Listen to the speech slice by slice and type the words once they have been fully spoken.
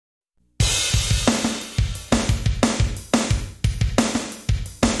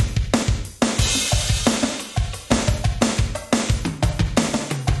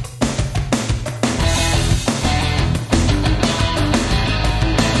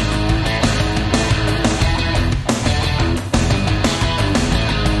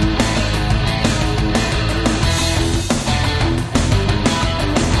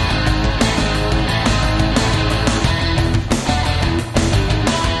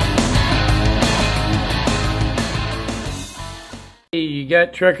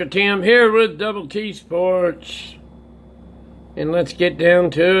got Trucker Tim here with Double T Sports. And let's get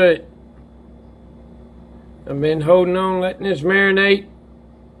down to it. I've been holding on, letting this marinate.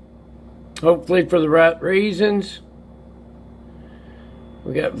 Hopefully for the right reasons.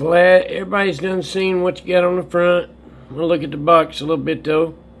 We got Vlad. Everybody's done seen what you got on the front. I'm going to look at the box a little bit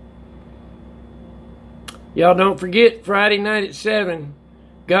though. Y'all don't forget, Friday night at 7.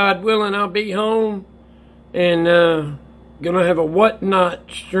 God willing, I'll be home. And gonna have a whatnot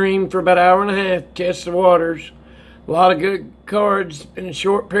stream for about an hour and a half. Test the waters. A lot of good cards in a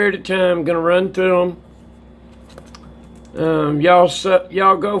short period of time. Gonna run through them.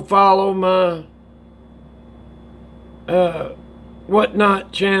 Y'all go follow my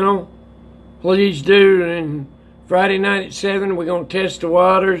whatnot channel. Please do. And Friday night at 7, we're gonna test the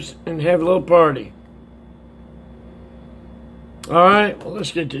waters and have a little party. All right. Well,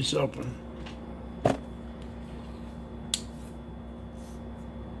 let's get this open.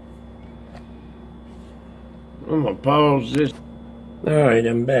 I'm going to pause this. Alright,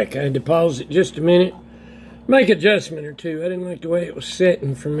 I'm back. I had to pause it just a minute. Make an adjustment or two. I didn't like the way it was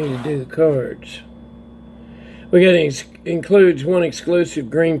setting for me to do the cards. We got includes one exclusive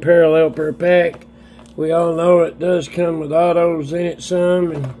green parallel per pack. We all know it does come with autos in it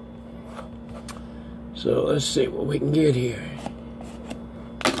some. And so let's see what we can get here.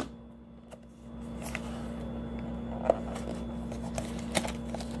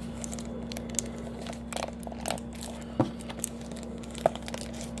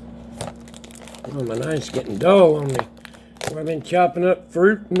 Oh, my knife's getting dull on me. Where I've been chopping up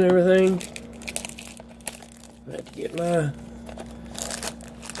fruit and everything. I have to get my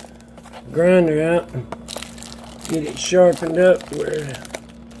grinder out and get it sharpened up where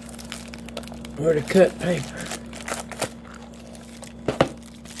to cut paper.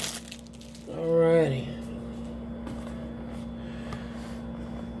 Alrighty.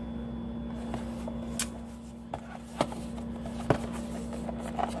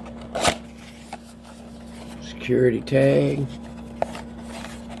 Security tag.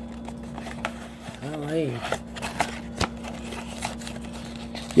 Golly.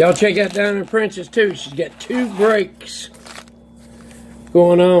 Y'all check out down in Princess too. She's got 2 breaks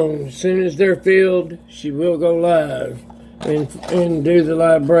going on. As soon as they're filled, she will go live and do the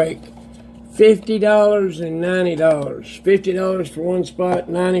live break. $50 and $90. $50 for one spot,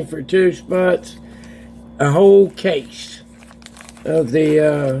 $90 for 2 spots. A whole case of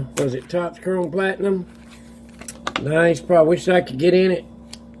the was it Topps Chrome Platinum? Nice. Probably wish I could get in it.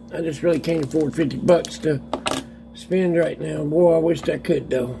 I just really can't afford $50 to spend right now. Boy, I wished I could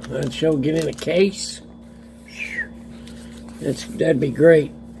though. I'd sure get in a case. That'd be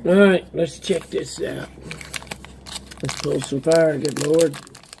great. All right, let's check this out. Let's pull some fire. Good Lord.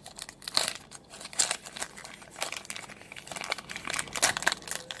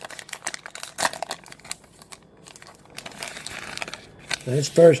 That's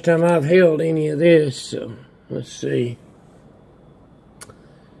the first time I've held any of this, so. Let's see.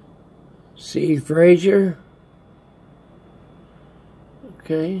 C. Frazier.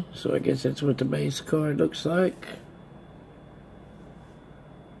 Okay, so I guess that's what the base card looks like.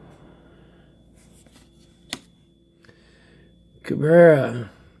 Cabrera.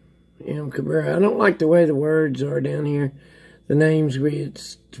 M. Cabrera. I don't like the way the words are down here. The names,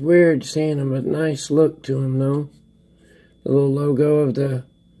 it's weird seeing them, but nice look to them, though. The little logo of the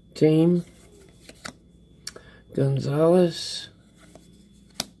team. Gonzalez,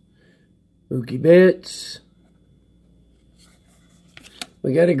 Mookie Betts.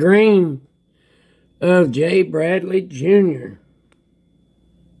 We got a green of Jay Bradley Jr.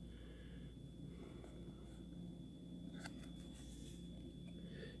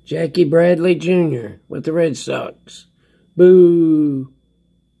 Jackie Bradley Jr. with the Red Sox. Boo.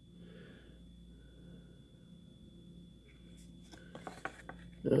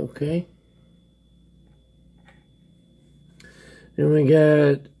 Okay. And we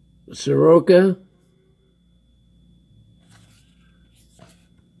got Soroka.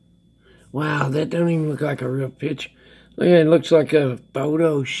 Wow, that don't even look like a real picture. Look at it, looks like a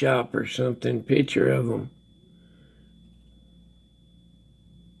Photoshop or something picture of them.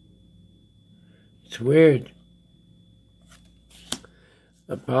 It's weird.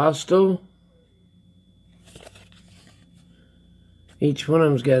 Apostle. Each one of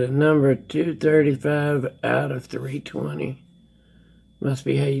them's got a number 235 out of 320. Must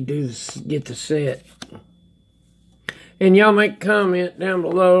be how you do this, get the set. And y'all make a comment down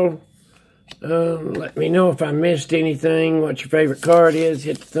below. Let me know if I missed anything, what your favorite card is.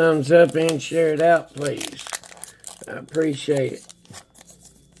 Hit the thumbs up and share it out, please. I appreciate it.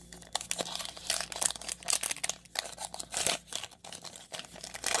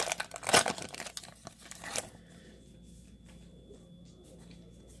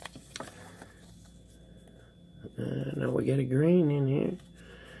 we got a green in here.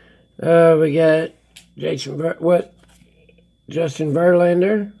 We got Justin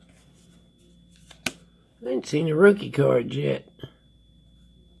Verlander. I ain't seen a rookie card yet.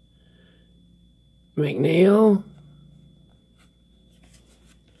 McNeil.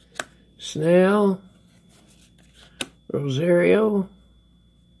 Snell. Rosario.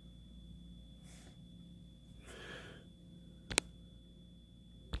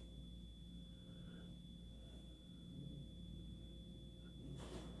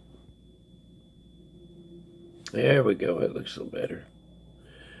 There we go. It looks a little better.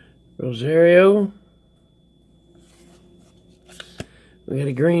 Rosario. We got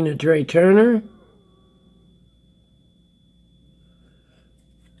a green of Trey Turner.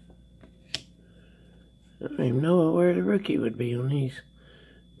 I don't even know where the rookie would be on these.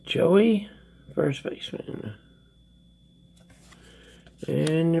 Joey, first baseman.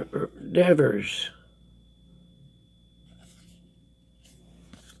 And Devers.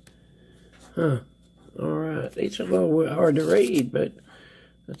 Huh. Alright. These are a little hard to read, but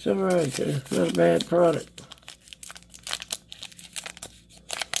that's alright. They're not a bad product.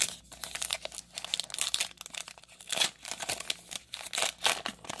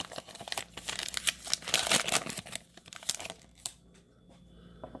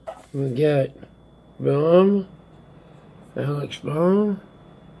 We got Bohm, Alex Bohm,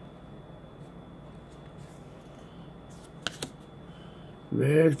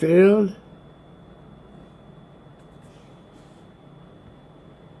 Merrifield,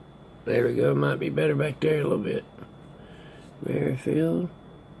 there we go, might be better back there a little bit, Merrifield,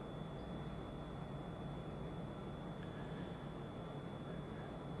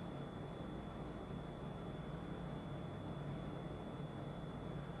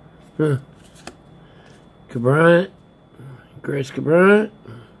 Bryant, Chris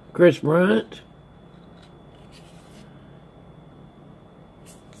Bryant,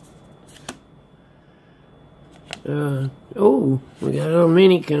 oh, we got a little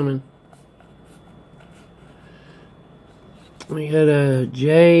mini coming. We got a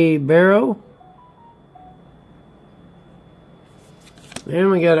Jay Barrow.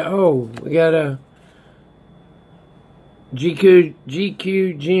 And we got a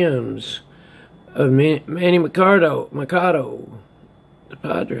GQ Gems of Manny Machado, the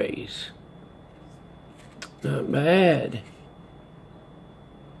Padres. Not bad.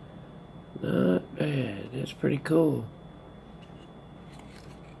 Not bad. That's pretty cool.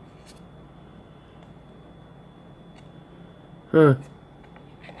 Huh.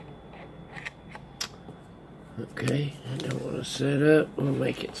 Okay, I don't want to set up. We'll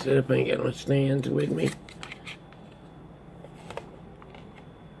make it set up. I ain't got no stands with me.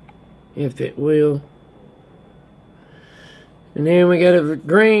 If it will. And then we got a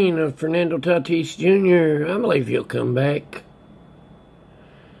green of Fernando Tatis Jr. I believe he'll come back.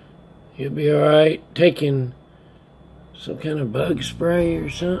 He'll be alright. Taking some kind of bug spray or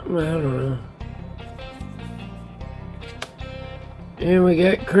something. I don't know. And we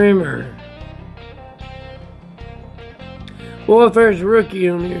got Kramer. Well, if there's a rookie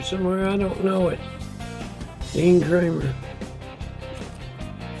on here somewhere, I don't know it. Dean Kramer.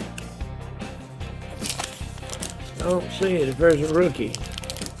 I don't see it if there's a rookie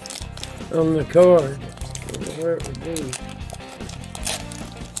on the card. I don't know where it would be.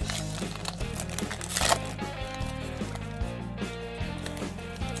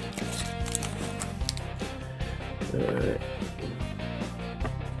 Alright.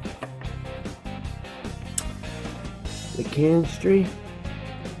 The chemistry.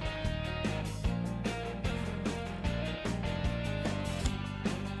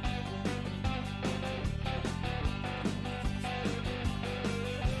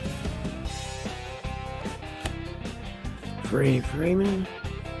 Freeman.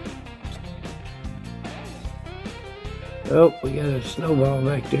 Oh, we got a snowball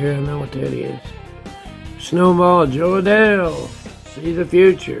back there. I know what that is. Snowball, Joe Adele. See the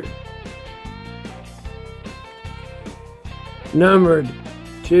future. Numbered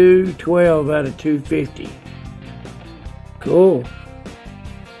 212 out of 250. Cool.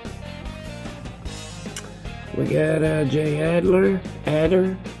 We got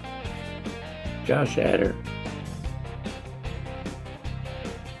Josh Adder.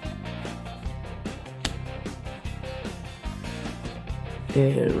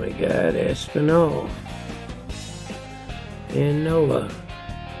 And we got Espinal and Nola.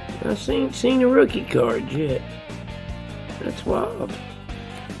 I ain't seen a rookie card yet. That's wild.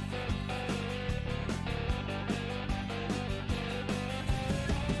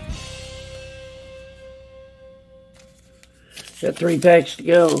 Got 3 packs to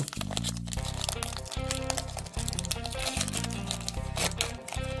go.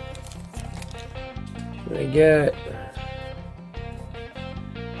 We got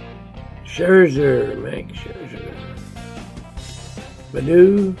Scherzer, Max Scherzer,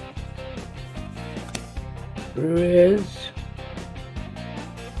 Badu, Ruiz,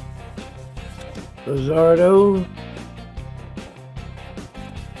 Luzardo.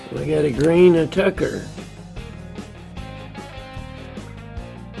 We got a green of Tucker.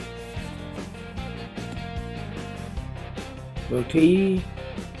 Boti.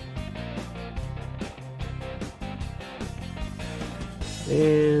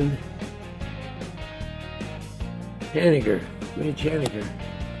 And Haniger, Mitch Haniger.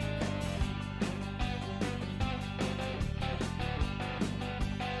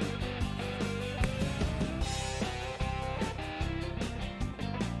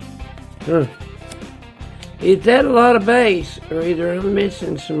 Huh. Is that a lot of base, or either I'm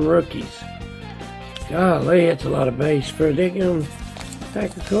missing some rookies? Golly, that's a lot of base for a digging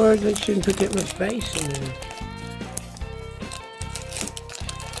pack of cards. They shouldn't put that much base in there.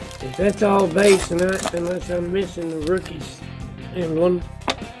 If that's all base, unless I'm missing the rookies emblem.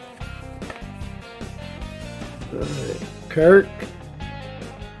 Kirk.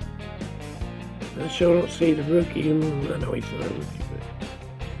 I sure don't see the rookie emblem. I know he's not a rookie,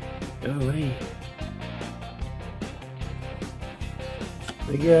 but golly.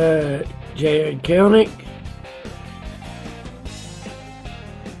 We got Jared Kelnick.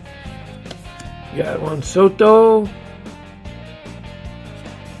 Got Juan Soto.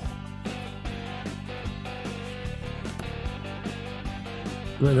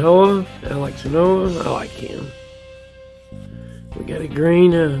 Manoa, Alex Manoa, I like him. We got a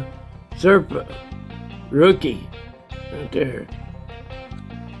green Serpa, rookie, right there.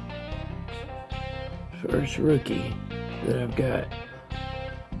 First rookie that I've got.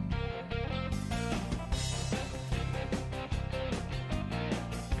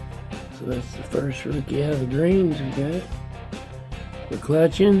 So that's the first rookie out of the greens we got. We're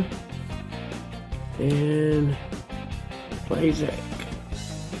clutching and Plazak.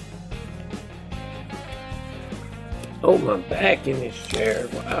 Oh, my back in this chair,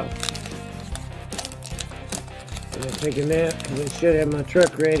 wow. I'm gonna take a nap because I should have my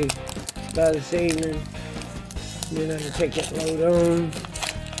truck ready by this evening. And then I can take that load on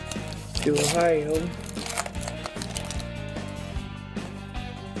to Ohio.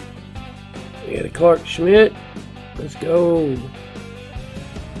 We got a Clark Schmidt. Let's go.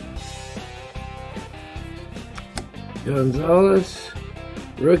 Gonzalez,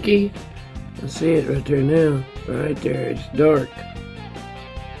 rookie. I see it right there now. Right there, it's dark.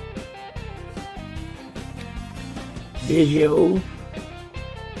 Biggio.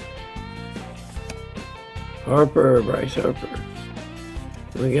 Harper, Bryce Harper.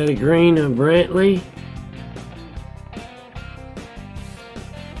 We got a green of Brantley.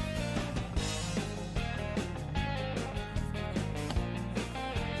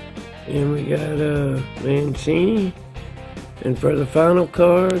 And we got Mancini. And for the final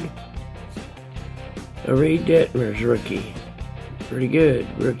card, a Reed Detmer's rookie. Pretty good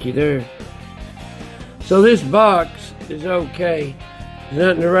rookie there. So this box is okay. There's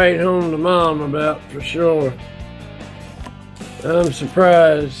nothing to write home to Mom about for sure. I'm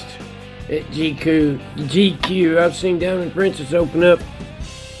surprised at GQ. I've seen Diamond Princess open up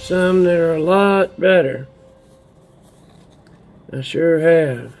some that are a lot better. I sure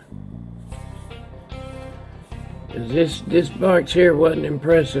have. This box here wasn't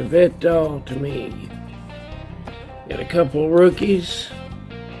impressive at all to me. Got a couple of rookies.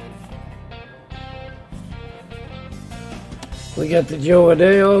 We got the Joe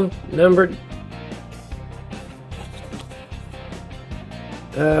Adele numbered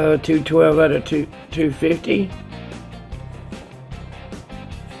 212 out of 250.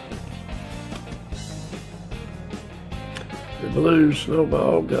 The blue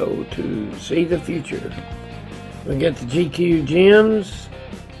snowball go to see the future. We got the GQ Gems,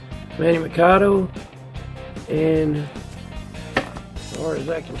 Manny Machado, and as far as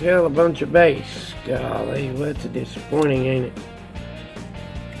I can tell, a bunch of base. Golly, what's disappointing, ain't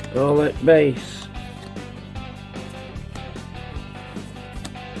it? All that base.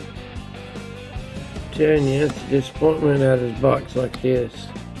 Telling you, it's a disappointment out of this box like this.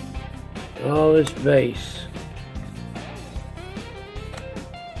 All this base.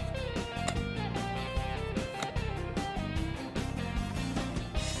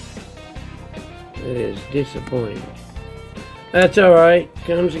 It is disappointing. That's alright.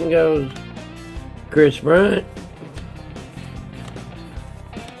 Comes and goes. Chris Bryant.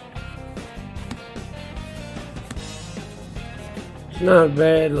 It's not a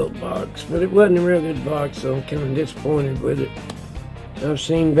bad little box, but it wasn't a real good box, so I'm kind of disappointed with it. I've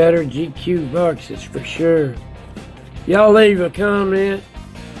seen better GQ boxes for sure. Y'all leave a comment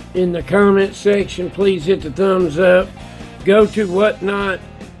in the comment section. Please hit the thumbs up. Go to Whatnot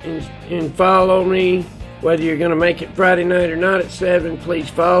and follow me. Whether you're going to make it Friday night or not at 7, please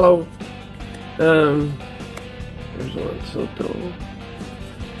follow. There's one Soto.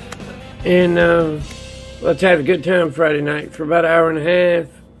 And let's have a good time Friday night for about an hour and a half.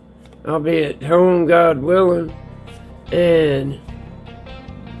 I'll be at home, God willing. And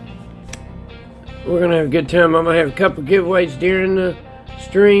we're going to have a good time. I'm going to have a couple giveaways during the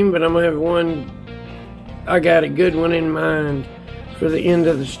stream, but I'm going to have one. I got a good one in mind for the end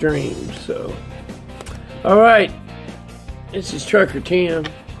of the stream. So, all right. This is Trucker Tim.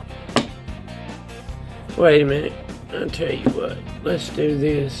 Wait a minute. I'll tell you what. Let's do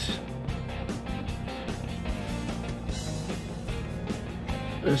this.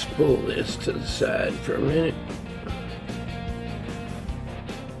 Let's pull this to the side for a minute.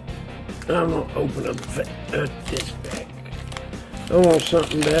 I'm going to open up this back. I want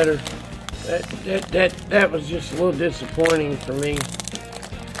something better. That was just a little disappointing for me.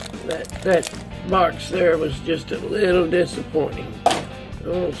 That box there was just a little disappointing. I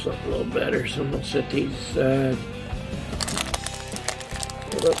want something a little better, so I'm going to set these aside.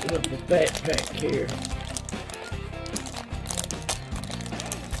 We'll open up a fat pack here.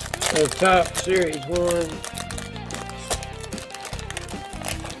 The Top Series 1.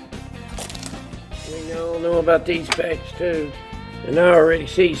 We all know about these packs too. And I already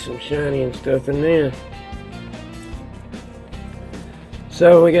see some shiny and stuff in there.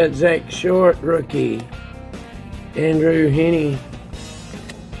 So we got Zach Short, rookie. Andrew Henney.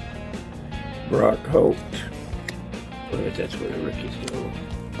 Brock Holt. I bet that's where the rookies go.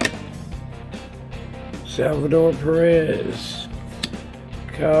 Salvador Perez.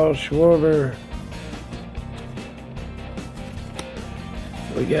 Kyle Schwarber.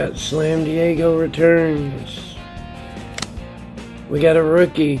 We got Slam Diego returns. We got a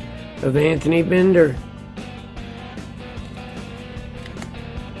rookie of Anthony Bender.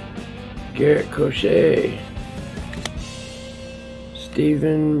 Garrett Crochet.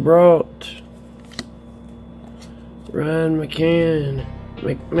 Stephen Brault. Ryan McCann.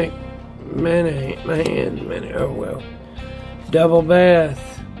 McMahon. Oh well. Double Bath.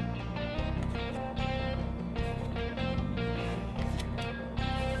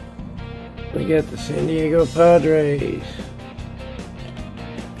 We got the San Diego Padres.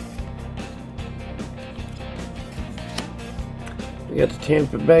 We got the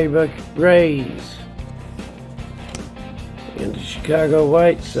Tampa Bay Rays. And the Chicago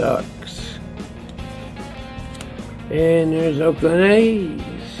White Sox. And there's Oakland A's.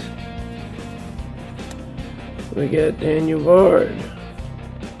 We got Daniel Bard.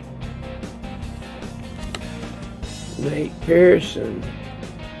 Nate Pearson.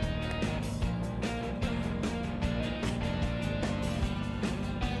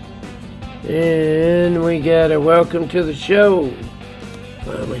 And we got a welcome to the show.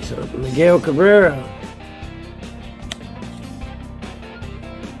 Finally something. Miguel Cabrera.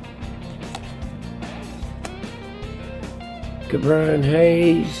 Cabron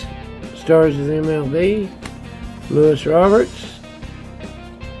Hayes. Stars of the MLB. Lewis Roberts.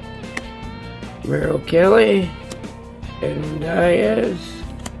 Merrill Kelly. Edwin Diaz.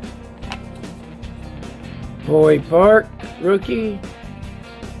 Hoy Park, rookie.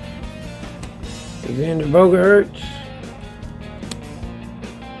 Alexander Bogaerts.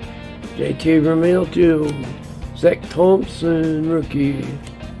 JT Realmuto. Zach Thompson, rookie.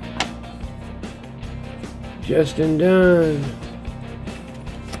 Justin Dunn.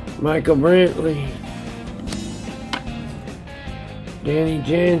 Michael Brantley. Danny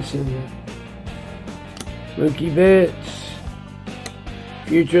Jansen. Mookie Betts.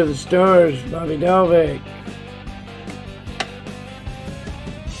 Future of the Stars, Bobby Dahlbeck.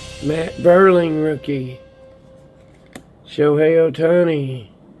 Matt Burling, rookie. Shohei Ohtani.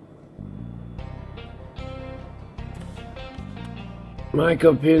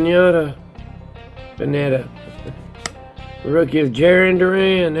 Michael Pineda. Rookie of Jarren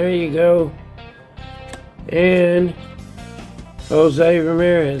Duran, there you go. And Jose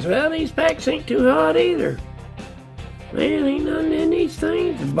Ramirez. Well, these packs ain't too hot either. Man, ain't nothing in these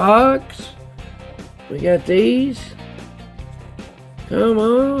things. The box. We got these. Come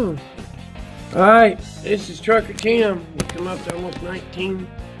on. Alright, this is Trucker Tim. We come up to almost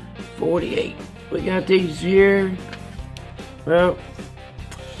 1948. We got these here. Well,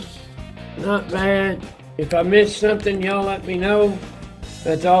 not bad. If I missed something, y'all let me know.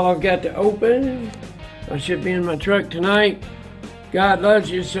 That's all I've got to open. I should be in my truck tonight. God loves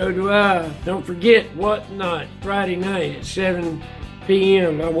you, so do I. Don't forget Whatnot, Friday night at 7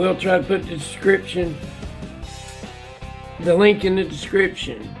 p.m. I will try to put the link in the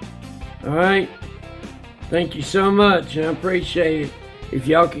description. Alright? Thank you so much, and I appreciate it. If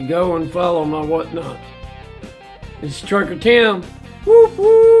y'all could go and follow my whatnot. This is Trucker Tim. Whoop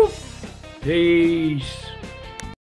whoop. Peace.